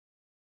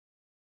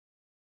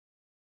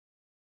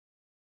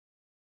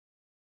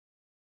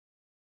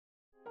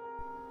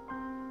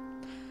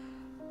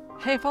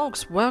Hey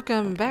folks,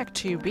 welcome back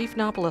to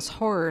Beefgnawpolis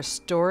Horror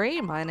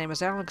Story. My name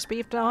is Alex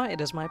Beefgnaw. It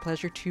is my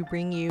pleasure to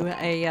bring you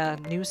a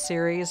new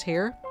series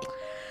here.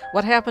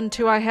 What happened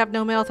to I Have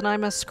No Mouth and I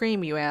Must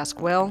Scream, you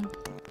ask? Well,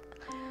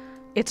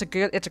 it's a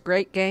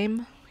great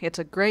game. It's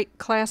a great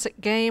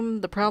classic game.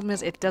 The problem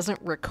is it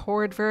doesn't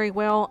record very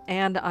well,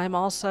 and I'm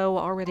also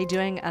already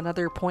doing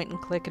another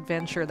point-and-click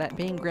adventure, that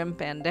being Grim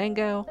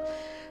Fandango.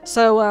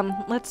 So,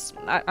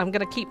 I'm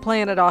gonna keep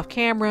playing it off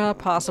camera,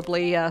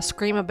 possibly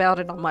scream about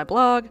it on my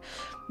blog,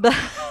 but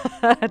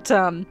it's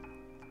a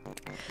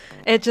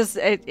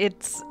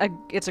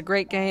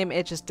great game.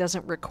 It just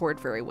doesn't record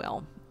very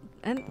well,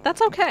 and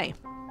that's okay.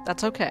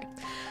 That's okay.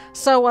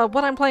 So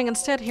what I'm playing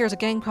instead here is a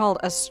game called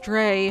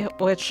Astray,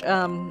 which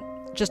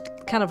just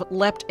kind of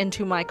leapt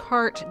into my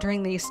cart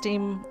during the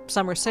Steam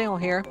summer sale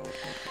here.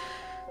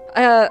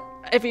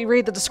 If you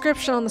read the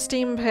description on the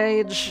Steam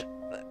page,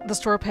 the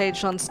store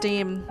page on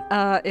Steam,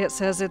 it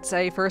says it's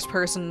a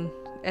first-person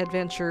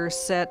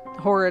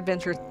horror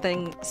adventure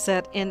thing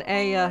set in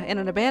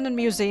an abandoned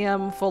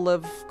museum full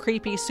of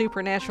creepy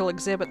supernatural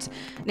exhibits.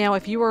 Now,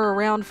 if you were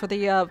around for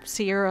the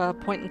Sierra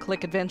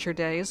point-and-click adventure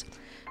days,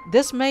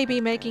 this may be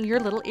making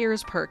your little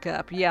ears perk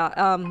up. Yeah,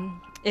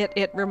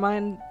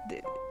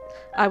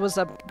 I was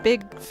a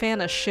big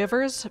fan of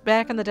Shivers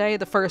back in the day,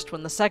 the first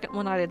one. The second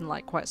one I didn't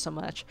like quite so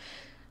much.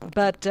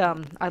 But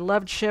I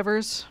loved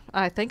Shivers.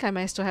 I think I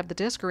may still have the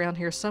disc around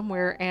here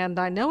somewhere, and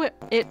I know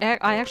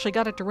I actually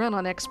got it to run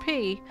on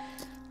XP.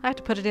 I have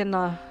to put it in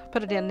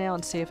now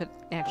and see if it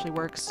actually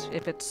works,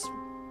 if it's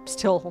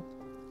still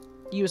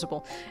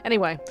usable.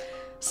 Anyway,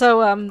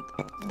 so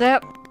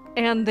that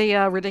and the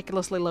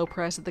ridiculously low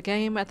price of the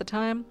game at the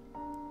time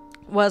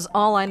was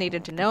all I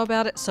needed to know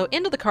about it. So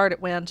into the cart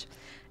it went,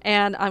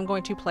 and I'm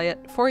going to play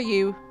it for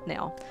you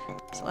now.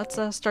 So let's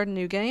start a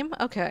new game.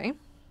 Okay.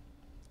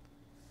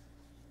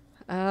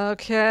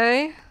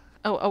 Okay.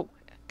 Oh,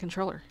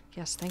 controller.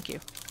 Yes, thank you.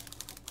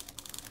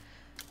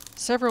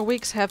 Several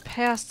weeks have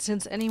passed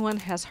since anyone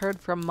has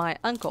heard from my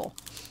uncle.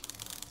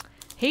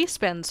 He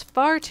spends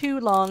far too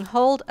long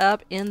holed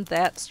up in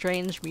that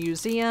strange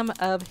museum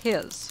of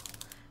his.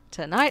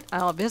 Tonight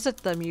I'll visit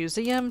the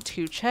museum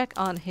to check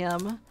on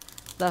him.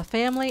 The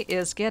family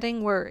is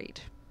getting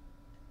worried.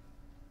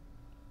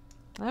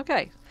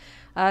 Okay.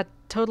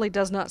 Totally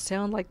does not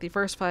sound like the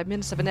first 5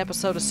 minutes of an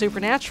episode of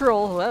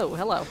Supernatural. Whoa,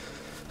 hello.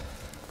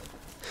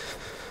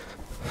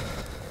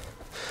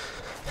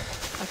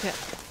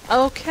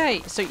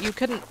 Okay, so you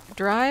couldn't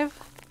drive?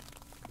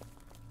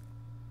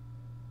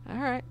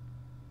 Alright.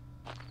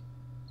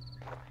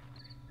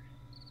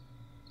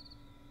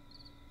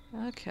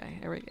 Okay,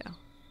 there we go.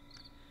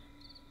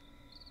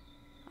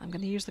 I'm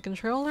gonna use the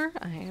controller.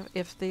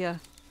 If the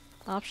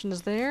option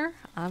is there,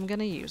 I'm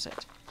gonna use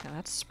it. Now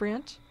that's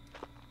sprint.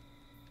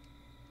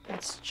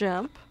 That's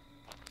jump.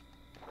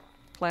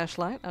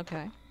 Flashlight,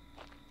 okay.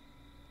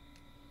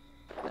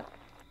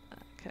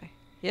 Okay.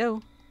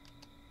 Yo.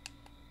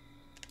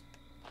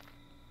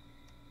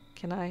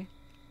 Can I?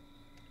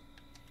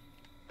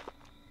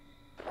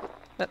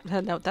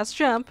 No, that's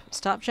jump.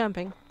 Stop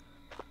jumping.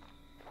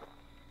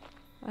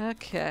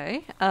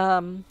 Okay.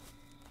 Hup.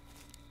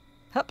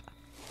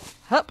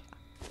 Hup.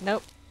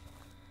 Nope.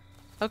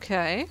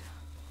 Okay.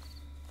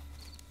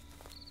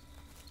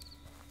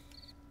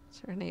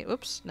 Is there any?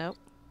 Oops. Nope.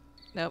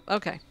 Nope.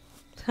 Okay.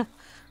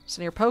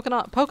 So you're poke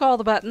all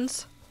the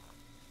buttons,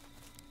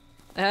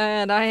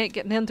 and I ain't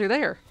getting in through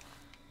there.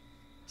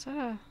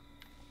 So.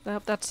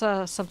 Nope, that's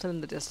something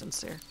in the distance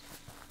there.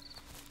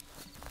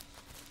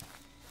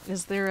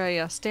 Is there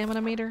a stamina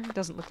meter? It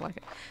doesn't look like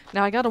it.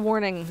 Now, I got a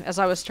warning as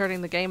I was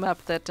starting the game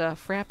up that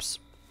Fraps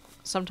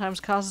sometimes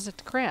causes it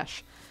to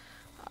crash.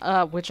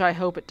 Which I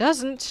hope it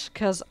doesn't,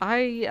 because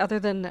other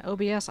than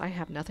OBS, I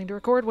have nothing to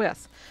record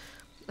with.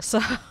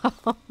 So,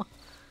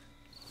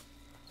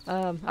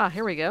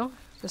 here we go.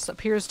 This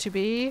appears to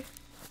be...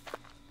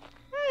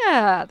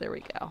 Yeah, there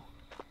we go.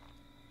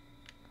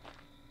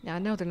 Now, I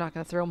know they're not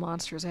going to throw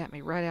monsters at me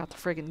right out the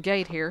friggin'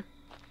 gate here.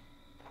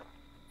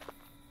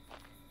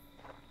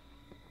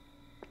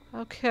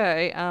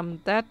 Okay,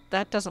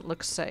 that doesn't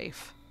look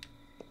safe.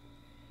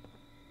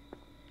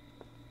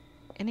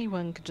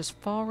 Anyone could just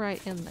fall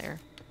right in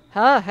there.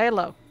 Huh,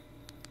 hello.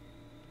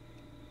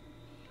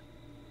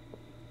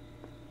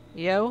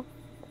 Yo.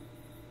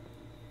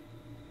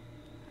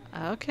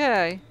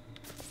 Okay.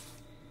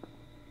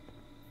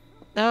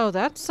 Oh,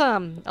 that's,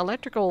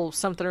 electrical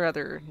something or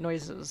other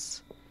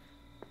noises.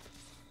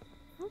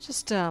 I'll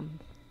just, yeah.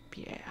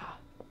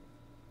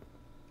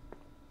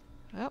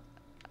 Well,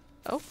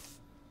 oh.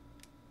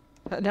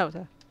 No,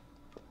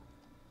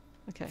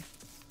 okay.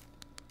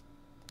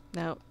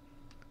 No.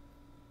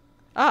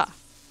 Ah!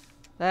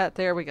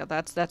 There we go.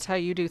 That's how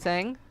you do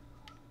thing.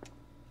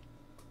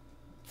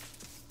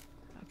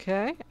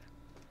 Okay.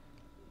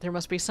 There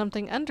must be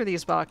something under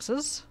these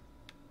boxes.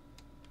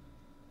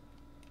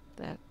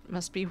 That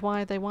must be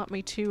why they want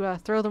me to,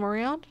 throw them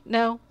around?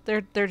 No,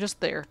 they're just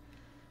there.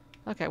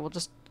 Okay, we'll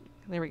just...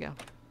 There we go.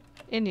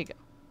 In you go.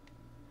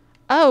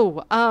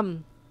 Oh,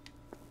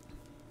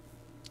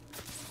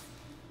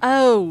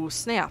 Oh,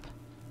 snap.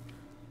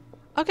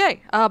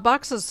 Okay,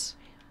 boxes.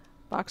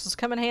 Boxes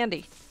come in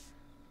handy.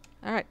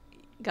 Alright,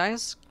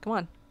 guys, come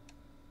on.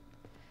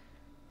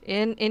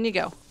 In you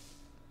go.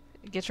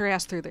 Get your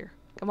ass through there.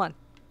 Come on.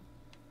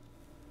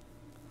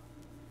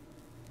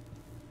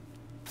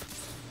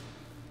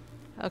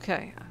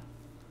 Okay.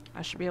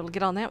 I should be able to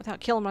get on that without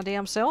killing my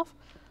damn self.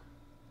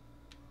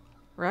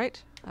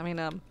 Right? I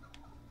mean,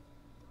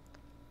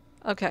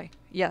 okay.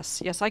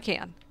 Yes. Yes, I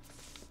can.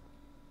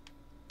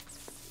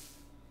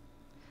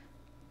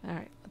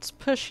 Alright, let's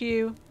push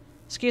you.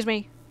 Excuse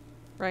me.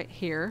 Right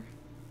here.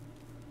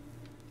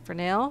 For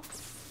now.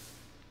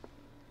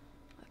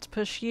 Let's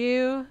push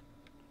you.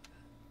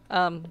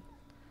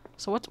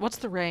 So what's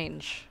the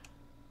range?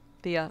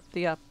 The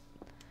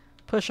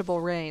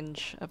pushable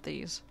range of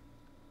these.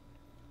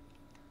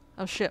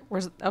 Oh shit,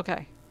 where's it?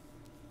 Okay.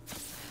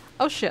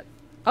 Oh shit.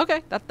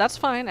 Okay, that's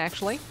fine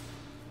actually.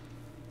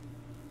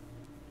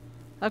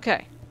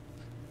 Okay.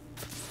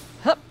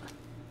 Hup.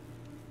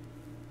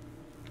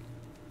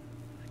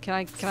 Can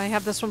I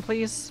have this one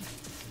please?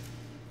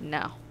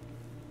 No.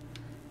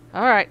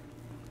 Alright.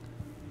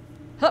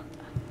 Hup.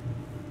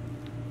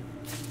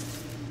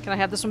 Can I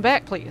have this one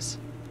back please?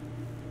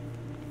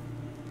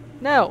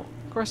 No,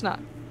 of course not.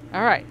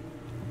 Alright.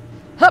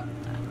 Hup!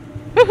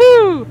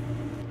 Woohoo!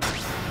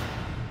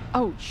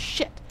 Oh,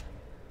 shit.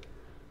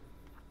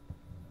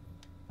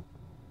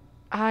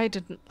 I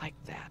didn't like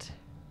that.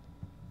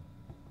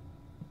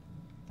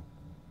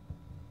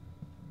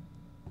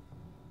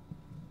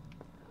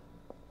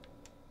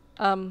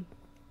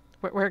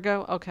 Where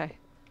go? Okay.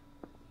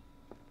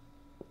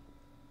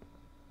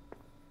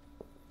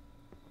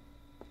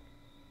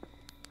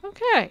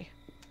 Okay.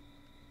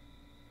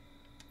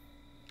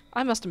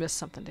 I must have missed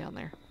something down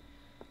there.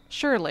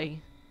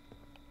 Surely.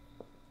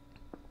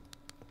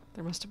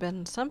 There must have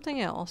been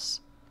something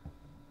else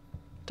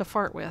to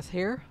fart with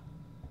here.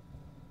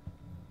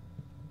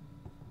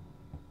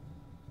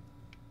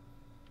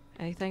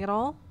 Anything at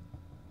all?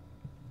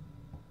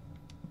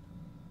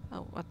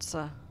 Oh, what's,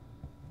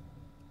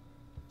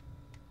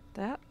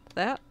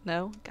 that?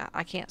 No. God,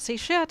 I can't see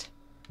shit.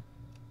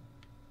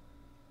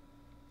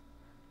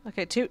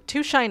 Okay,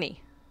 too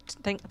shiny.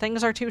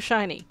 Things are too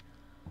shiny.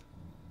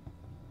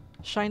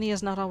 Shiny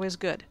is not always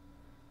good.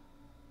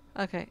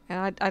 Okay,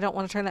 and I don't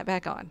want to turn that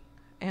back on.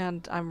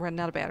 And I'm running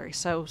out of battery,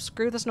 so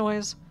screw this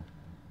noise.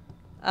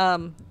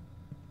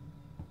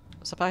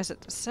 Suffice it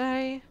to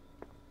say,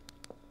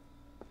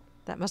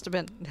 that must have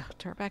been... No,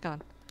 turn it back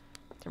on.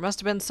 There must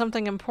have been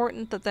something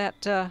important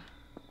that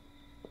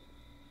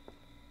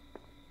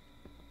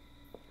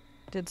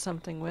did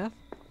something with.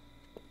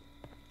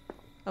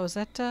 Oh, is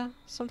that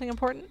something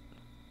important?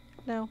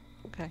 No?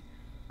 Okay.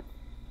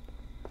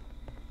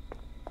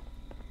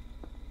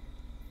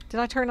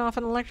 Did I turn off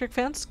an electric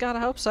fence? God, I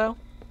hope so.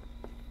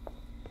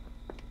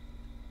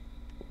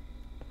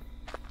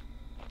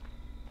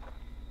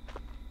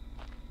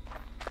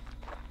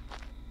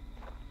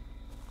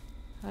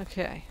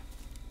 Okay.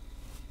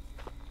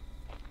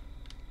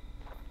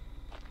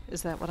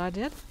 Is that what I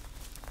did?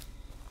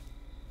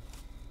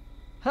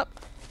 Hup,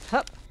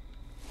 hup.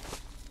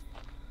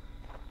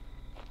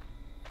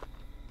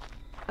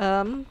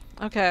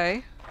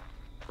 Okay.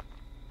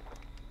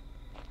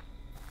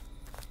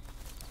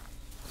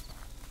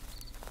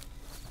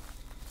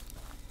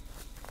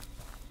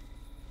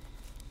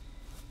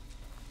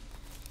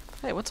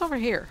 Hey, what's over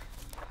here?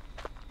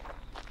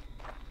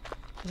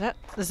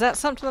 Is that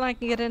something that I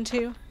can get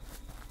into?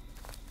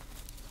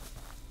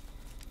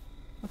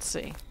 Let's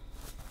see.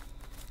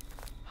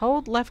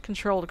 Hold left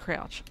control to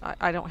crouch.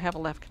 I don't have a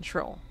left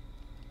control.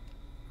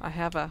 I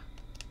have a...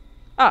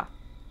 Ah!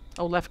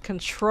 Oh, left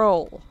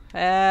control.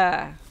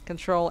 Ah,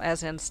 control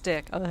as in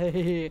stick.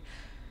 I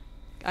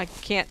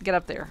can't get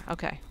up there.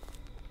 Okay.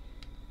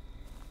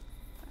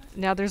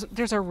 Now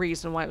there's a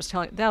reason why it was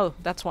telling... No,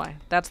 that's why.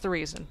 That's the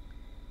reason.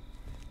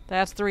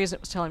 That's the reason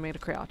it was telling me to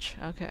crouch.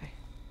 Okay.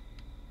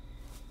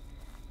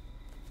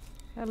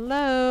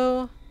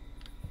 Hello?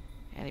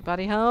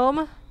 Anybody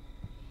home?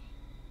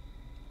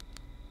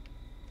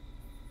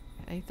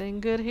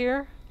 Anything good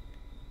here?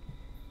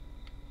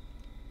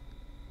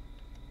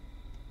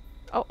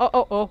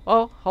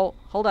 Oh,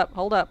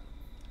 hold up.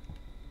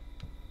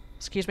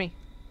 Excuse me.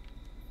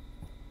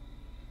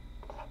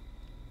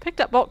 Picked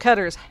up bolt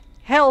cutters.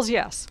 Hells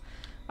yes.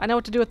 I know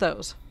what to do with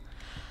those.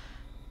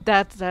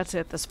 That's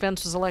it. The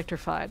Sphynx was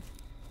electrified.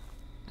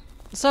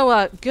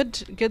 So,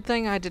 good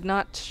thing I did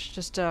not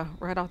just,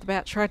 right off the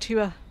bat try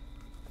to,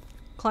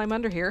 climb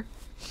under here.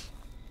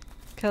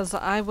 'Cause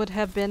I would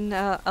have been,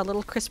 a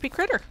little crispy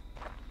critter.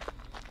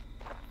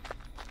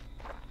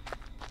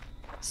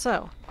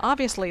 So,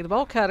 obviously, the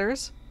bolt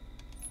cutters.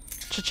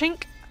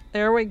 Cha-chink!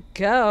 There we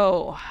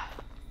go.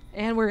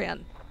 And we're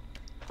in.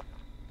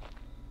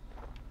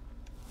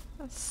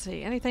 Let's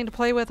see. Anything to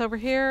play with over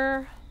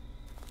here?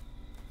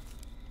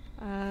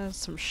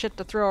 Some shit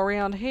to throw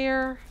around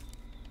here.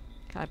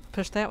 Can I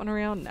push that one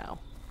around? No.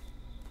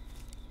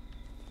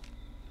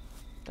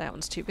 That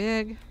one's too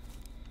big.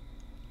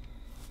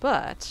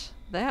 But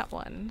that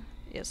one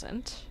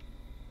isn't.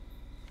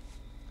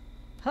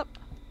 Hup.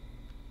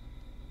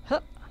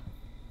 Hup.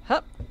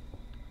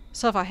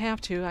 So if I have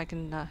to, I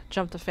can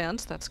jump the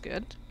fence. That's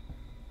good.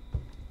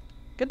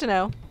 Good to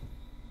know.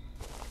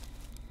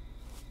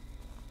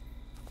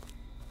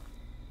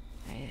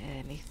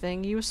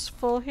 Anything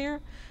useful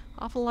here?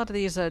 Awful lot of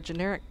these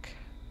generic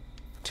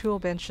tool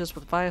benches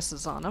with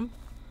vices on them.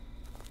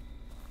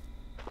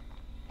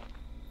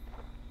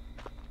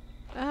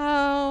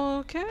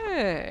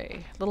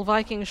 Okay. Little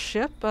Viking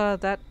ship.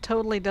 That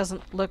totally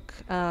doesn't look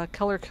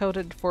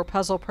color-coded for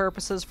puzzle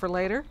purposes for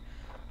later.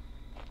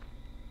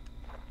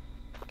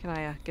 Can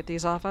I get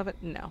these off of it?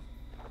 No.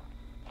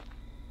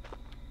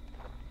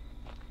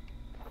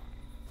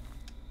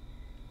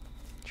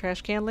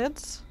 Trash can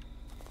lids.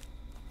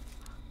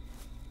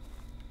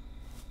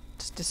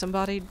 Just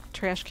disembodied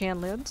trash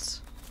can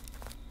lids.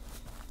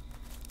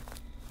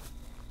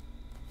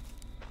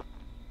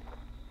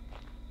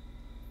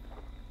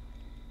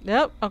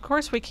 Nope, of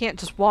course we can't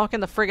just walk in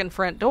the friggin'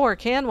 front door,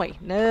 can we?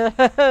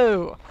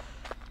 No!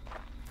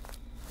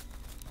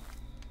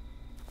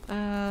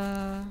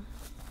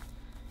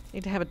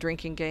 Need to have a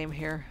drinking game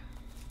here.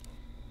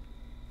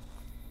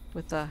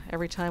 With,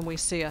 every time we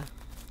see a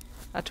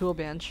tool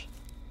bench.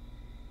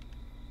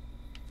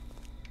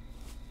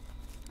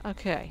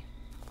 Okay.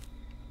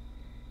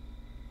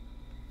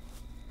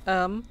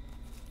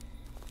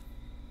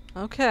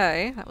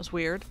 Okay, that was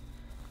weird.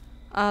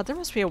 There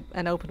must be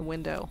an open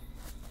window.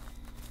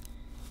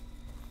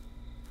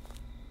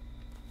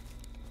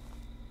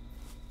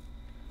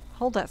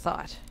 Hold that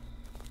thought.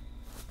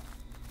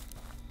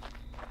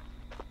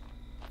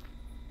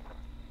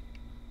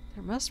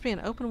 There must be an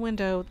open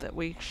window that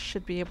we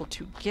should be able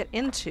to get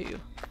into.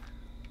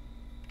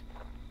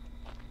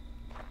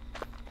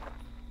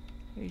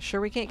 Are you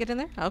sure we can't get in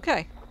there?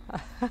 Okay.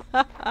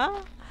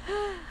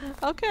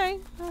 Okay,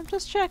 I'm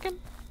just checking.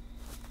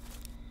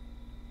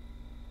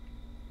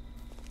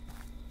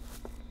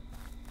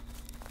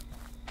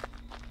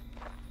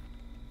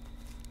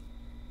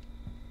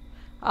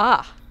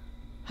 Ah.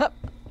 Hup.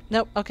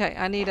 Nope. Okay,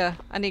 I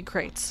need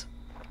crates.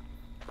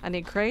 I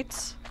need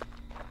crates.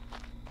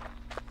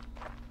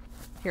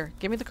 Here,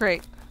 give me the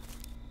crate.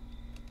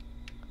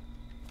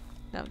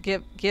 No,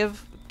 give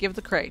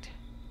the crate.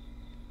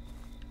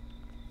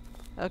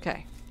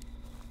 Okay.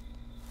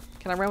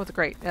 Can I run with the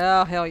crate?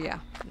 Oh, hell yeah.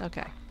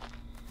 Okay.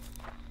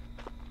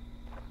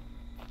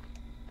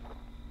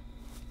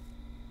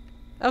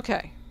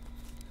 Okay.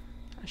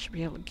 I should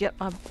be able to get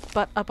my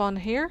butt up on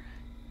here.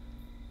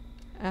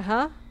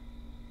 Uh-huh.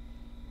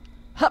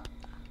 Hup!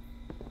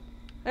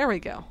 There we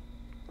go.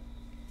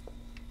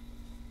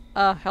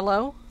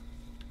 Hello?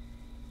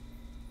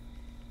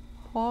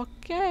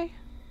 Okay.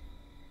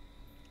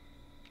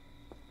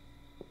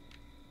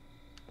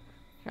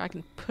 Here, I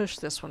can push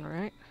this one,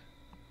 right?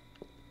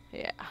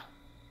 Yeah.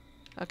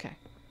 Okay.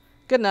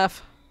 Good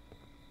enough.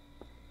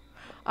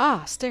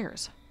 Ah,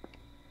 stairs.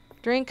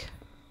 Drink.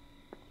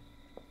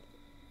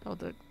 Oh,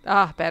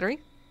 battery?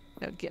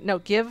 No,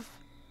 give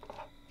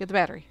the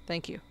battery.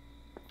 Thank you.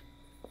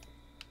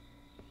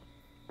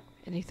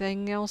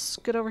 Anything else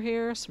good over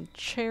here? Some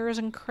chairs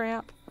and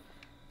crap.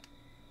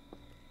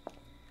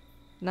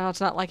 No,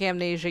 it's not like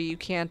Amnesia. You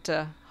can't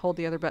hold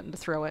the other button to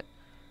throw it.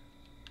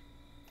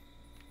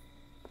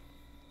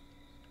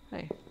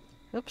 Hey.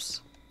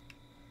 Oops.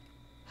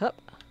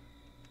 Hup.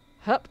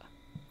 Hup.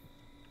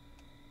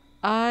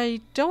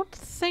 I don't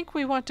think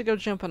we want to go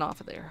jumping off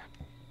of there.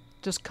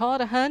 Just call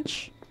it a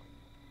hunch.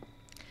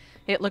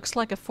 It looks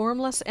like a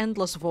formless,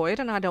 endless void,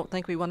 and I don't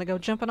think we want to go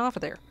jumping off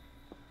of there.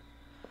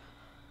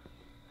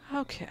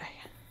 Okay.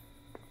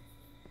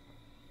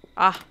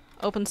 Ah,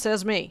 open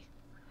sesame.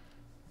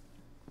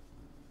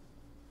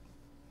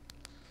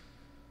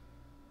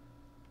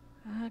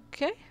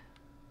 Okay.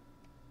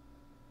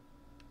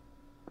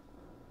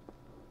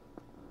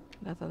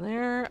 Nothing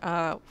there.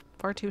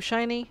 Far too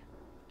shiny.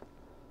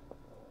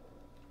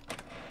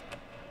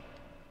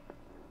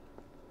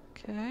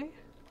 Okay.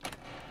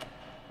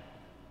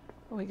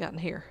 What we got in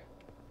here?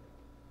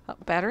 Oh,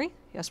 battery?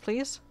 Yes,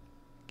 please.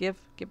 Give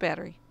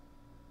battery.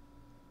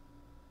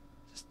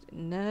 Just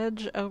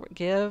nudge over.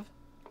 Give.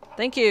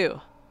 Thank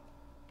you.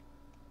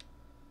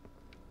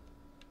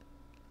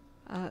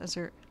 Is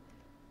there...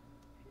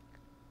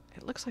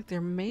 It looks like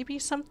there may be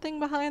something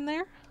behind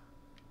there.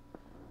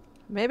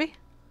 Maybe?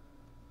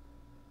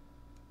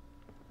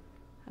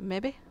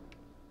 Maybe?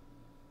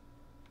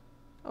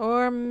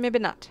 Or maybe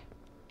not.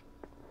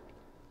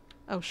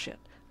 Oh shit.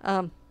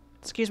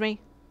 Excuse me.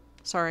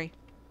 Sorry.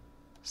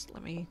 Just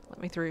let me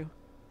through.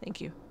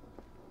 Thank you.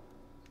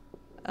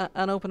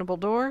 Unopenable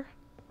door.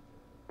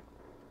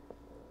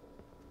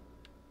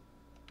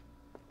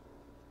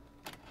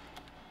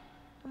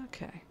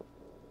 Okay.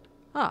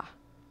 Ah.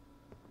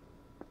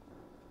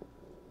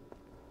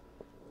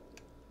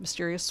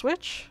 Mysterious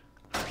switch.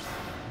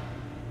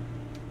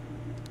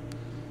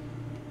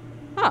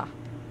 Ah.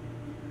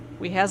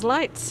 We has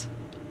lights.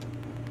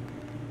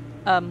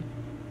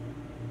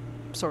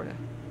 Sorta.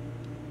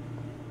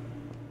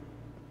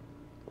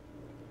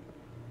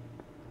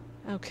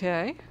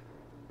 Okay.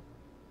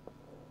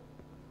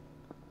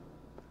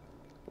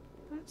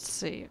 Let's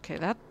see. Okay,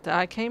 that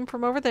I came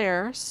from over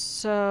there,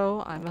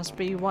 so I must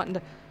be wanting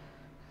to...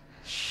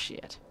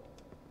 Shit.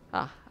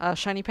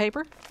 Shiny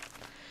paper.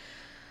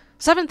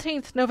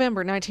 17th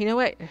November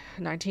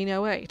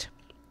 1908.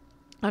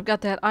 I've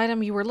got that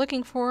item you were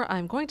looking for.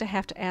 I'm going to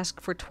have to ask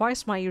for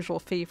twice my usual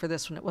fee for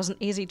this one. It wasn't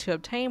easy to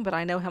obtain, but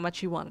I know how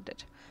much you wanted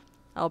it.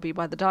 I'll be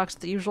by the docks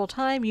at the usual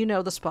time. You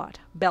know the spot.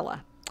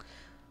 Bella.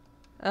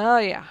 Oh,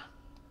 yeah.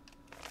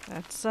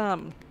 That's,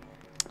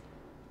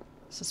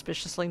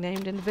 suspiciously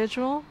named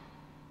individual.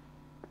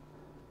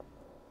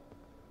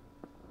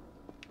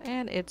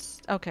 And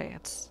it's... Okay,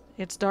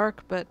 it's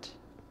dark, but...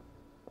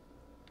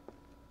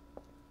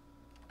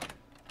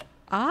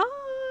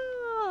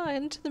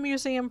 Into the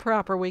museum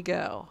proper we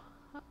go.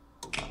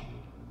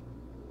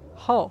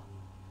 Ho.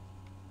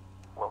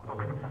 Welcome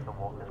to Professor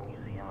Walker's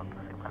Museum of the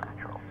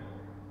Supernatural.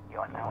 You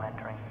are now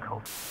entering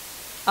code.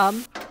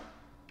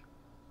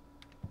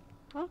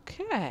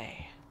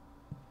 Okay.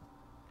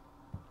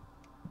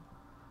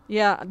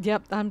 Yeah,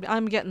 yep,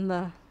 I'm getting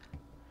the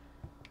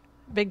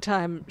big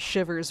time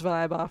Shivers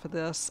vibe off of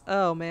this.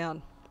 Oh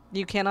man.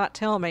 You cannot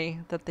tell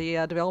me that the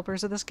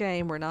developers of this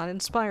game were not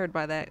inspired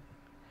by that.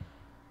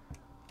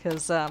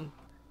 Because,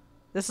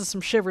 this is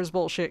some Shivers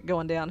bullshit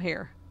going down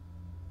here.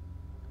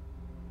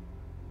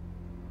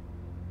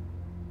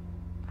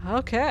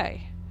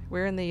 Okay.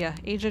 We're in the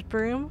Egypt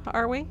room,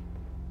 are we?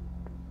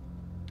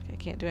 Okay,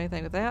 can't do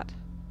anything with that.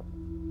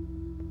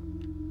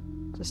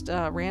 Just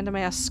random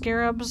ass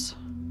scarabs.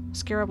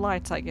 Scarab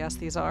lights, I guess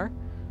these are.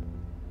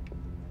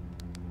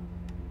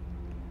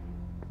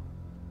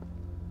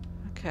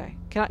 Okay.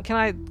 Can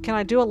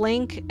I do a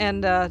link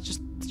and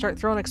just start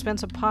throwing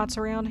expensive pots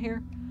around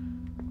here?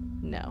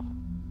 No.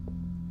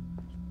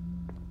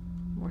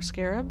 More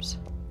scarabs.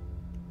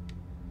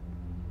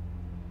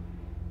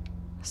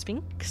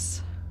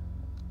 Sphynx.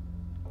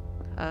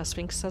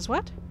 Sphynx says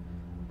what?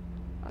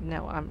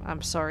 No,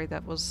 I'm sorry.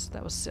 That was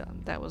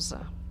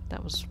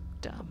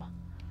dumb.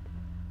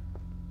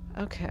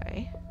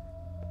 Okay.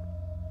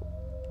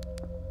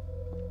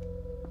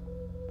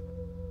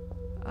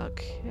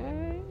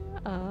 Okay.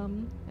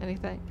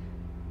 Anything?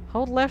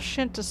 Hold left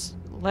shint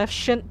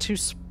to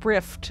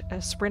sprift.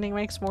 Sprinting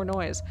makes more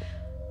noise.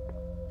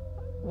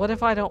 What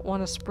if I don't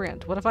want to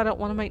sprint? What if I don't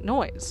want to make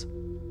noise?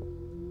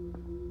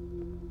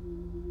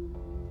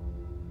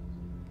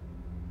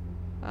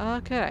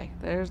 Okay,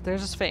 there's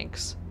a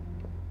Sphynx.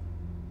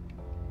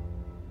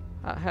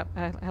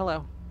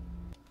 Hello.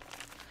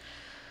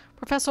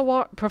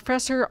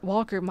 Professor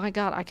Walker, my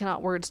god, I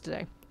cannot words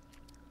today.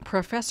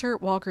 Professor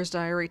Walker's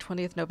diary,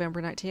 20th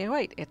November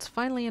 1908. It's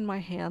finally in my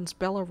hands.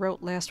 Bella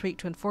wrote last week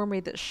to inform me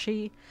that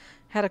she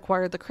had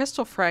acquired the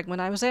crystal fragment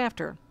I was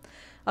after.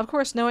 Of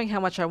course, knowing how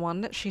much I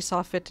wanted it, she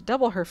saw fit to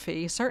double her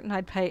fee, certain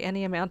I'd pay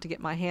any amount to get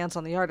my hands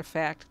on the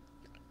artifact.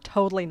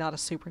 Totally not a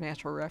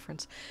supernatural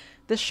reference.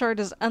 This shard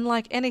is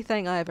unlike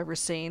anything I have ever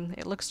seen.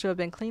 It looks to have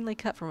been cleanly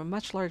cut from a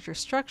much larger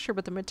structure,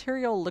 but the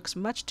material looks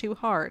much too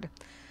hard.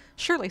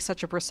 Surely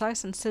such a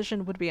precise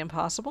incision would be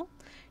impossible.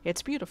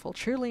 It's beautiful,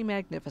 truly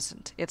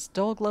magnificent. Its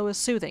dull glow is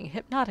soothing,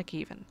 hypnotic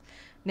even.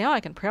 Now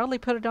I can proudly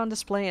put it on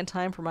display in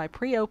time for my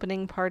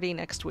pre-opening party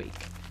next week.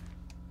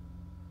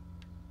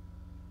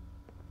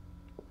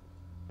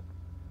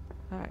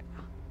 Alright.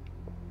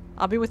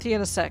 I'll be with you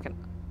in a second.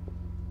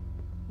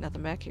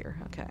 Nothing back here.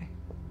 Okay.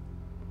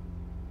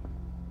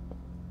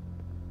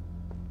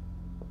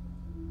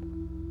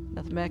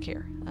 Nothing back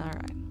here.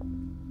 Alright.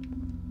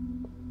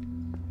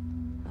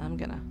 I'm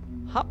gonna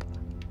hop.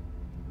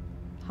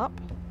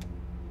 Hop.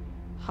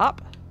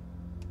 Hop.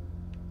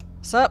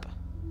 What's up?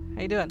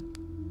 How you doing?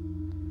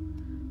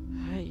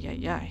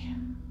 Ay.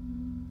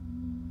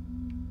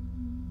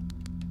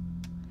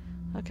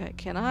 Okay,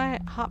 can I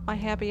hop my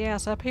happy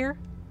ass up here?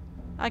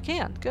 I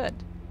can. Good.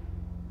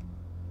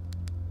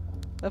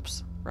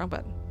 Oops. Wrong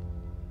button.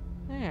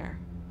 There.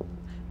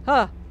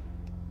 Huh!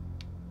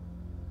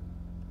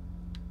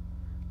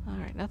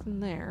 Alright, nothing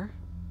there.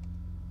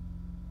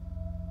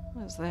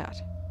 What is that?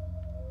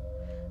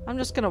 I'm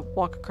just gonna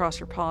walk across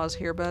your paws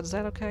here, bud. Is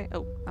that okay?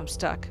 Oh, I'm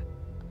stuck.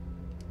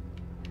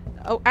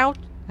 Oh, ouch!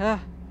 Ah.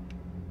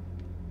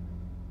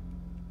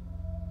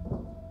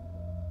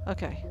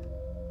 Okay.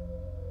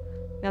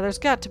 Now there's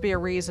got to be a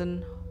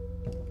reason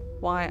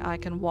why I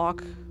can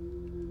walk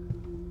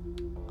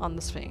on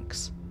the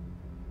Sphynx.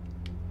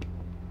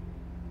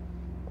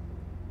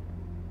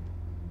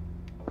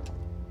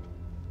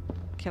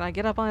 Can I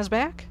get up on his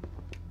back?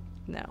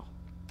 No.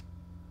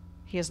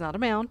 He is not a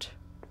mount.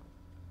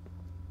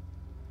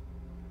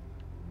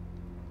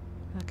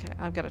 Okay,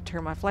 I've got to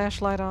turn my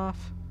flashlight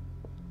off.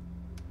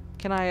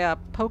 Can I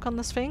poke on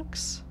the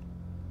Sphynx?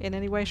 In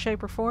any way,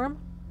 shape, or form?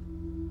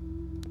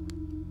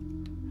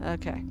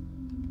 Okay.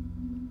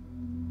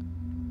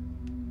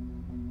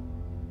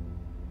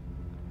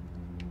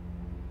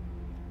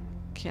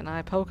 Can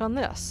I poke on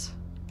this?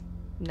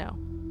 No.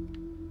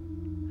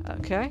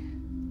 Okay.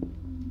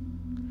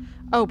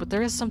 Oh, but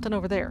there is something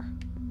over there.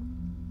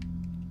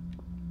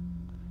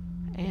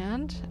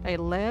 And a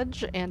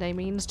ledge and a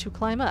means to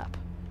climb up.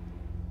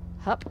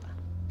 Hup.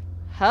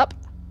 Hup.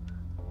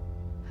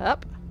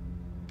 Hup.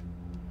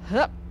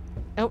 Hup.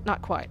 Oh,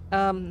 not quite.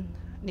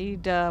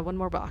 Need one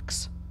more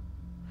box.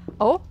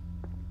 Oh.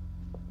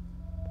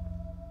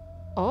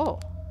 Oh.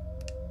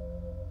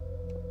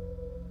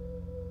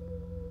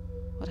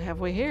 What have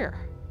we here?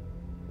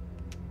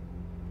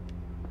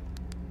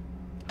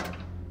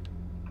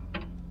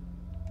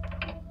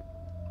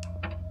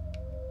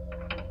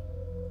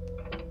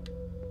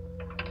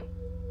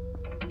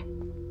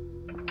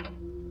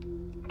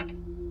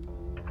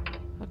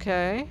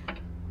 Okay.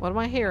 What am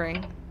I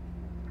hearing?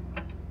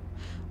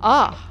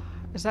 Ah!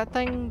 Is that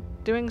thing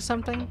doing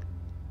something?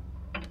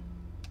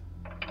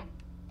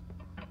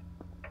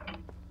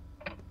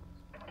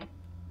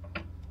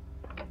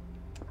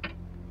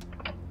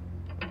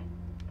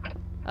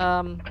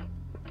 I'm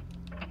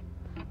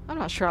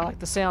not sure I like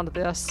the sound of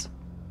this.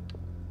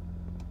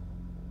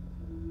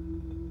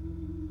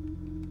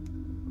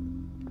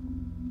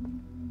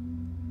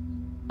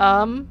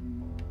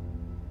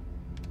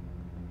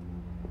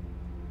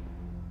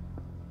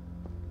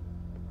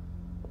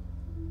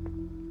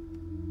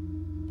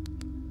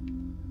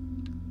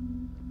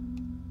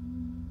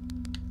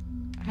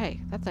 Hey,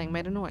 that thing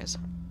made a noise.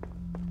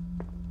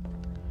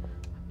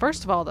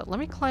 First of all, let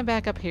me climb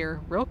back up here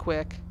real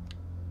quick.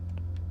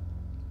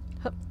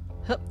 Hup,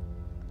 hup.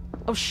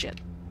 Oh shit.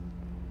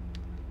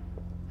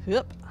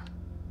 Hup.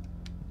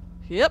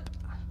 Yep.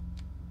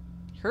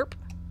 Herp.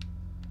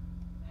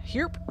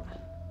 Herp.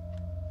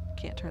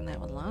 Can't turn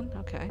that one on.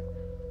 Okay.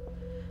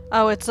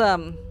 Oh, it's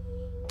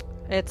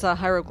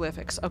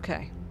hieroglyphics.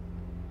 Okay.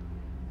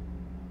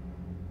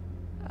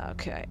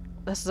 Okay.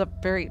 This is a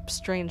very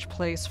strange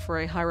place for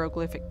a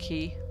hieroglyphic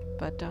key,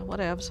 but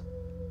whatevs.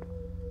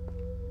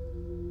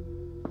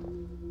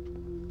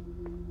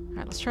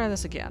 Alright, let's try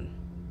this again.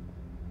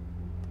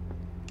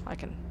 I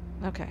can...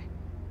 Okay.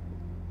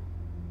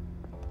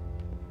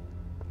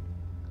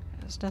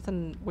 There's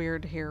nothing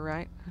weird here,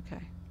 right?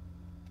 Okay.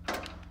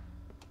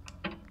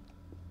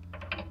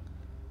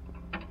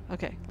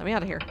 Okay, let me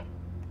out of here.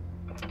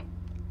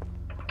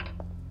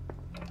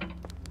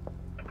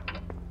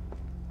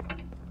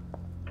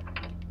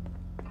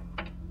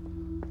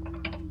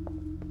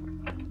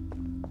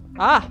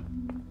 Ah!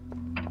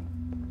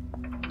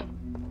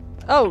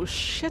 Oh,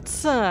 shit,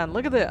 son.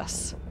 Look at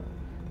this.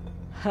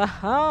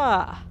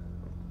 Haha!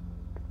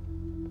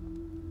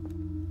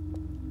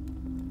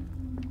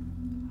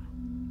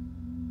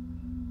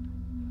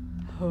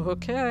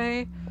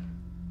 Okay.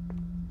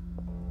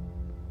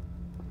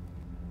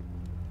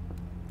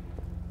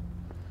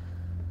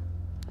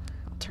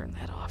 I'll turn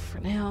that off for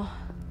now.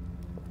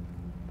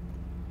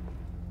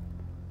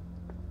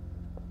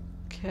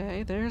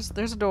 Okay, there's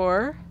a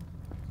door.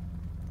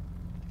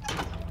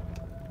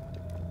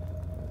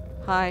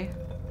 Hi.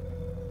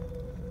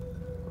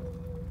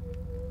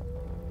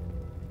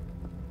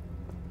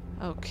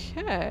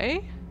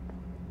 Okay.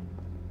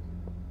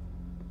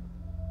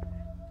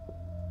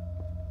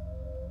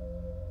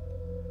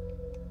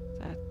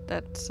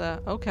 That's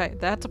okay,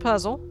 that's a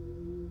puzzle.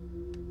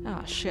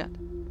 Ah, shit.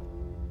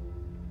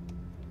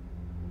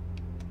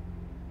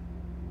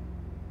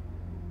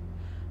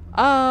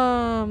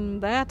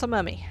 That's a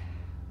mummy.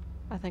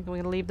 I think I'm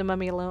gonna leave the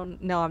mummy alone.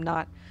 No, I'm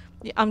not.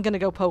 I'm gonna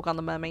go poke on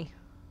the mummy.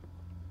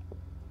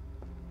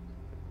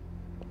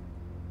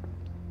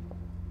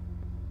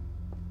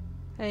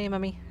 Hey,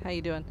 mummy. How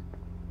you doing?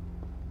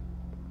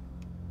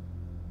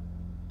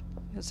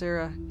 Is there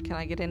a... Can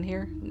I get in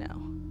here?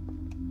 No.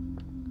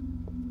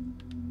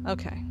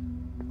 Okay.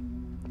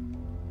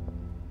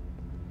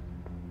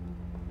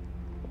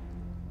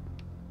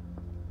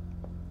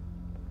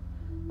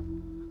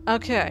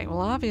 Okay,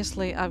 well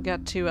obviously I've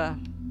got to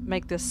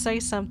make this say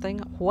something.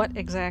 What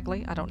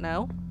exactly? I don't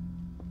know.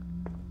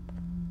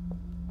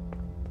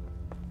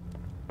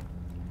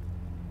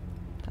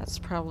 That's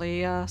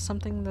probably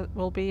something that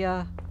will be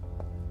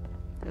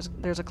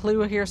there's a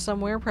clue here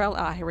somewhere. Probably.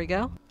 Ah, here we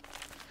go.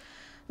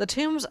 The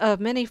tombs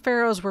of many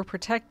pharaohs were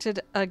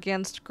protected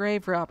against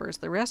grave robbers.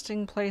 The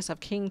resting place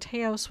of King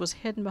Teos was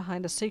hidden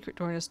behind a secret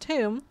door in his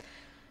tomb,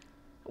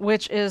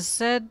 which is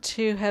said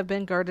to have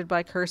been guarded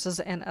by curses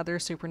and other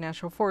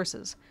supernatural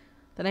forces.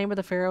 The name of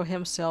the pharaoh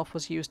himself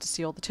was used to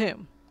seal the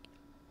tomb.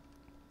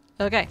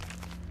 Okay.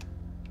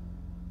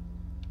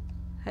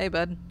 Hey,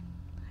 bud.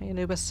 Hey,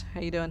 Anubis. How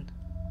you doing?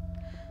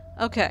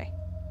 Okay.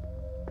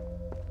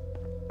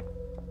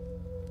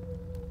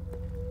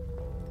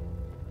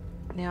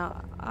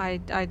 Now, I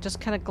just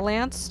kind of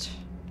glanced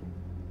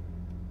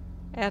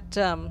at,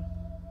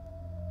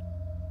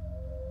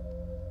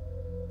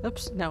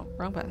 oops, no,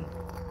 wrong button.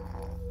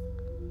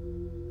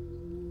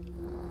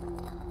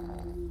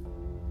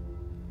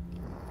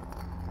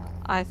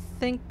 I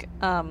think,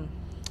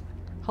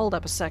 hold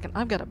up a second.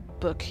 I've got a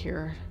book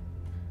here.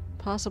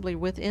 Possibly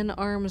within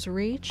arm's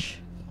reach.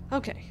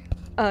 Okay.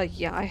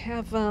 Yeah, I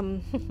have,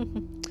 from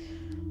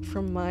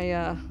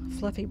my,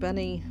 Fluffy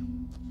Bunny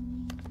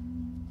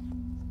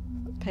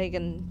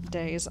pagan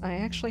days, I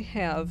actually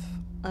have,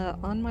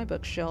 on my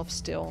bookshelf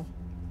still,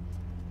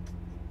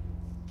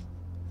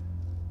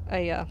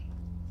 a,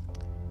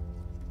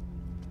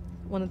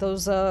 one of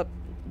those,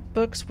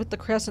 books with the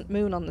crescent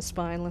moon on the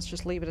spine. Let's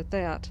just leave it at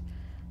that.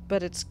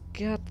 but it's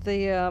got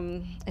the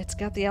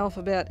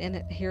alphabet in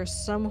it here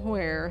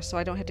somewhere, so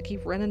I don't have to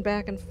keep running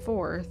back and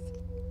forth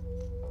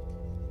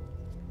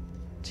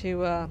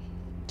to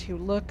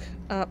look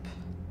up.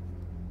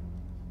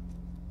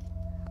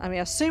 I mean,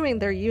 assuming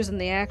they're using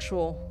the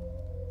actual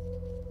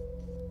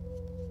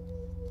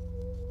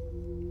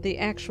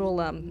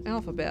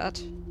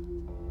alphabet.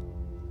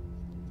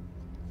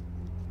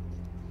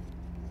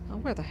 Oh,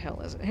 where the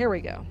hell is it? Here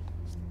we go.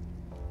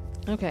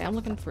 Okay, I'm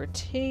looking for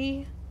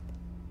T.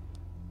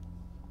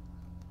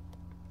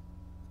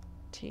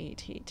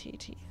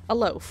 T. A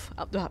loaf.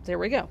 Oh, there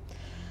we go.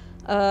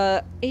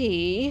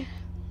 E.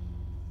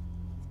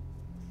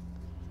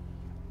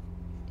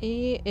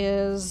 E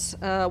is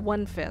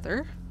 1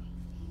 feather.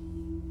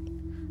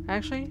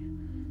 Actually,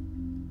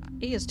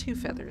 E is 2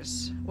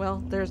 feathers.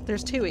 Well,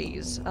 there's 2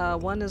 E's.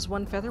 One is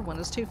 1 feather, one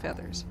is 2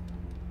 feathers.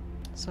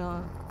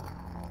 So,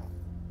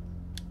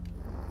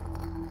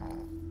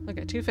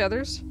 okay, 2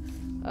 feathers.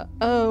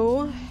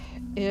 O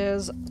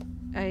is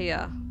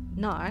a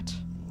knot.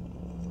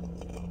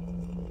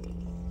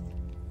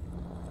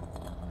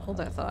 Hold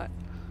that thought.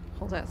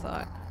 Hold that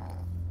thought.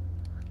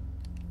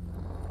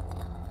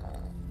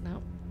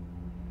 No.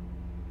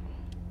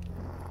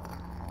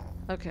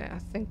 Okay, I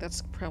think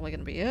that's probably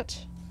gonna be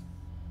it.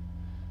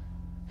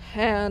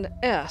 And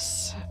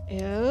S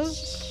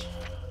is...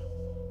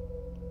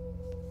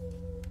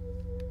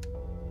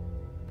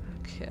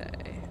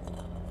 okay.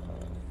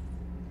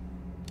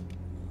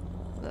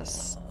 The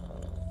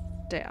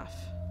staff.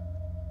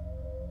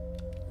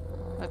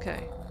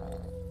 Okay.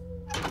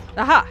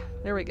 Aha!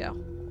 There we go.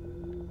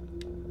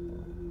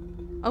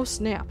 Oh,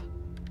 snap.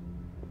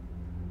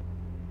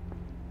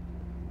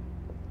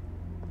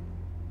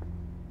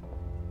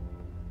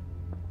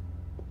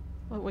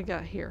 What we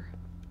got here?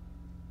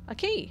 A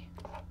key!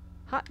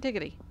 Hot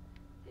diggity.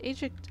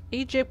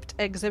 Egypt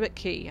exhibit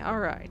key.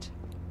 Alright.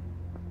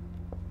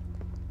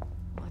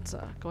 Let's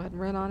go ahead and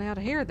run on out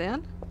of here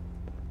then.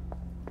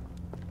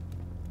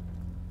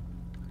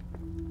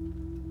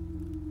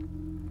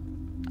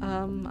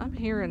 I'm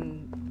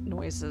hearing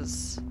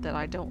noises that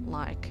I don't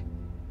like.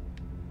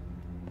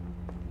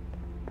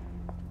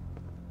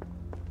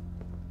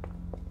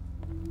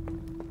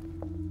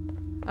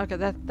 Okay,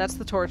 that's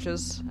the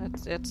torches.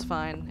 It's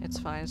fine. It's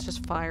fine. It's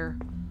just fire.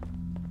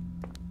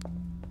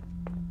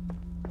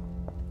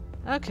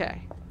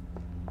 Okay.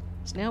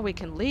 So now we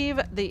can leave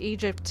the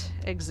Egypt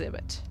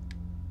exhibit.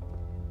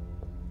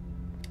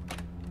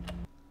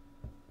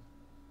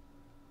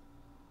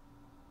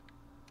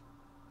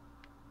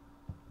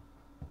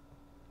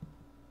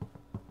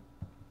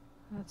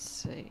 Let's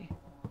see.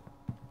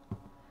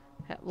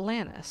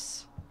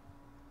 Atlantis.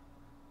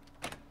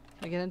 Can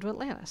I get into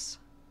Atlantis?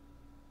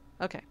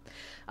 Okay.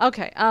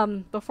 Okay,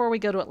 before we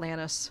go to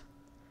Atlantis...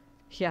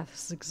 yeah,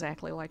 this is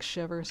exactly like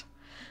Shivers.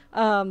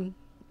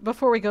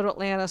 Before we go to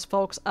Atlantis,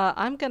 folks,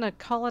 I'm gonna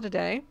call it a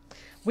day.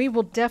 We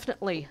will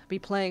definitely be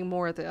playing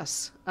more of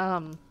this.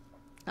 I'm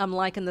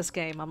liking this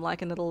game. I'm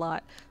liking it a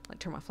lot. I'll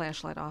turn my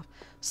flashlight off.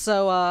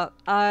 So,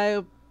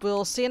 I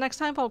will see you next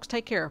time, folks.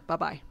 Take care.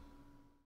 Bye-bye.